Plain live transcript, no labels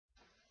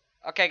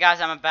Okay, guys,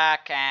 I'm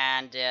back,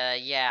 and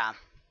yeah,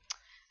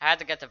 I had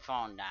to get the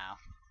phone now.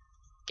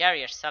 Gary,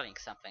 you're selling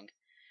something.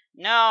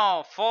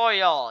 No,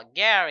 foil,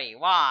 Gary,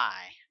 why?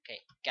 Okay,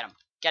 get him,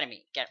 get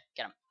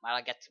him. While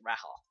I get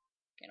Rahul.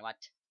 Okay, you know what?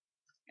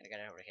 I'm gonna get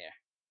it over here.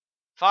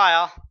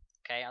 Foil.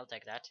 Okay, I'll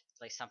take that.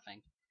 Play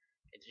something.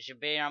 It should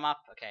beat him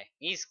up. Okay,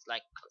 he's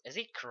like, is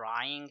he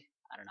crying?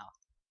 I don't know.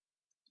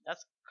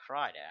 That's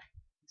cry there.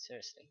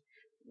 Seriously.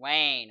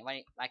 Wayne,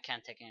 I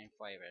can't take any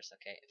favors.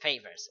 Okay,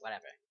 favors,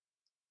 whatever.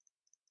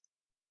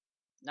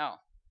 No.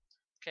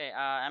 Okay,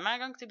 am I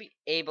going to be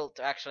able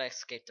to actually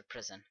escape the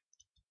prison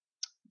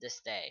this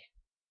day?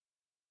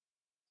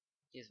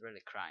 He's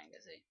really crying,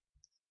 is he?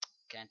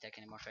 Can't take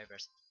any more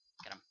favors.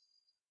 Get him.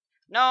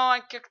 No,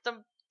 I kicked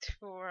him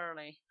too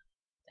early.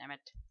 Damn it.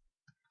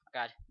 Oh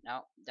God,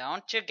 no,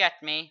 don't you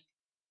get me.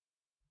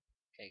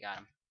 Okay, got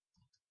him.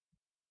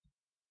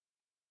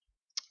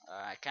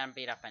 I can't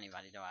beat up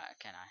anybody, do I?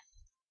 Can I?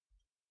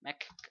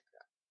 Mech.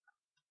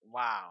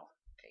 Wow.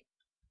 Okay,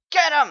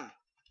 get him!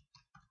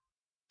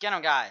 Get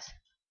him, guys.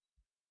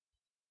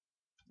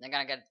 They're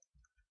gonna get.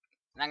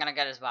 I'm gonna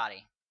get his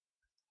body.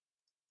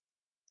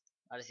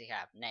 What does he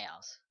have?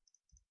 Nails.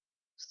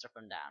 Strip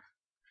him down.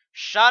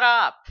 Shut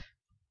up!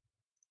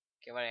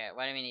 Okay,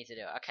 what do we need to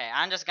do? Okay,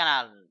 I'm just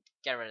gonna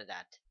get rid of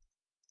that.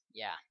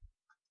 Yeah.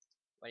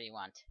 What do you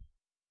want?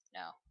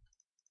 No.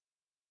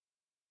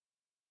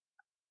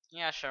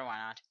 Yeah, sure, why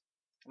not?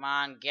 Come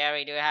on,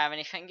 Gary, do you have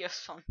anything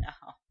useful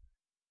now?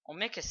 Oh,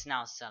 Mick is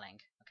now selling.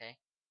 Okay.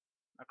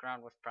 Look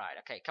around with pride.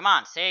 Okay, come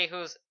on, say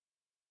who's...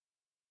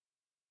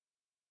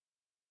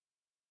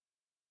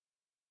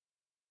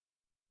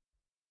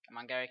 Come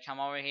on, Gary, come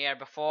over here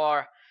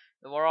before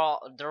the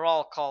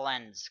roll call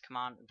ends. Come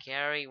on,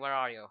 Gary, where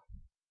are you?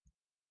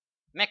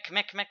 Mick,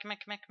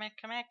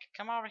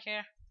 come over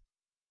here.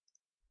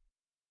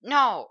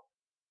 No!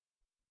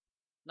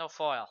 No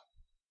foil.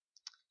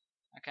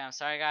 Okay, I'm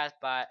sorry, guys,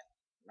 but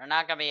we're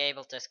not gonna be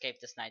able to escape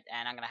this night,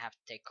 and I'm gonna have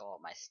to take all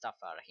my stuff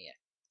out of here.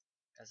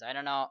 Because I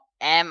don't know,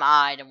 am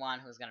I the one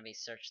who's gonna be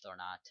searched or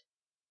not?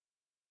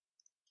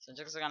 So I'm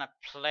just gonna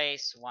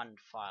place one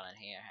file in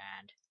here,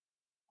 and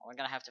we're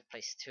gonna have to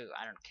place two.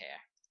 I don't care.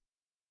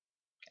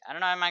 Okay, I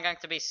don't know, am I going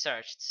to be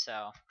searched?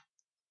 So,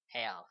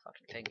 hell,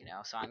 fucking thing, you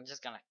know. So I'm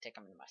just gonna take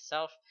them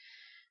myself,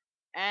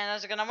 and I'm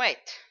just gonna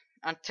wait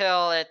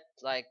until it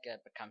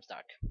becomes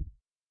dark.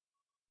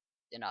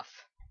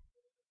 Enough.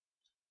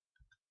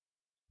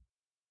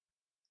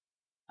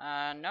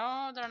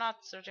 No, they're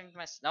not searching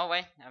my. No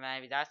way.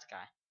 Maybe that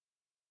guy.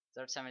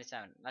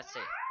 377. Let's see.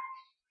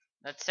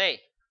 Let's see.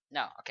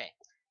 No. Okay.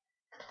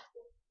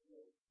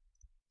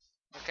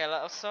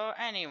 Okay. So,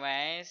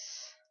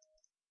 anyways.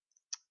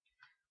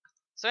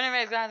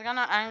 Guys,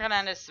 I'm gonna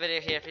end this video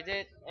here. If you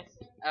did,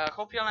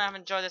 hope you all have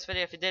enjoyed this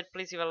video. If you did,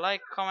 please leave a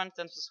like, comment,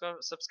 and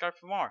subscribe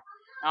for more.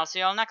 And I'll see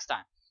you all next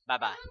time. Bye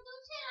bye.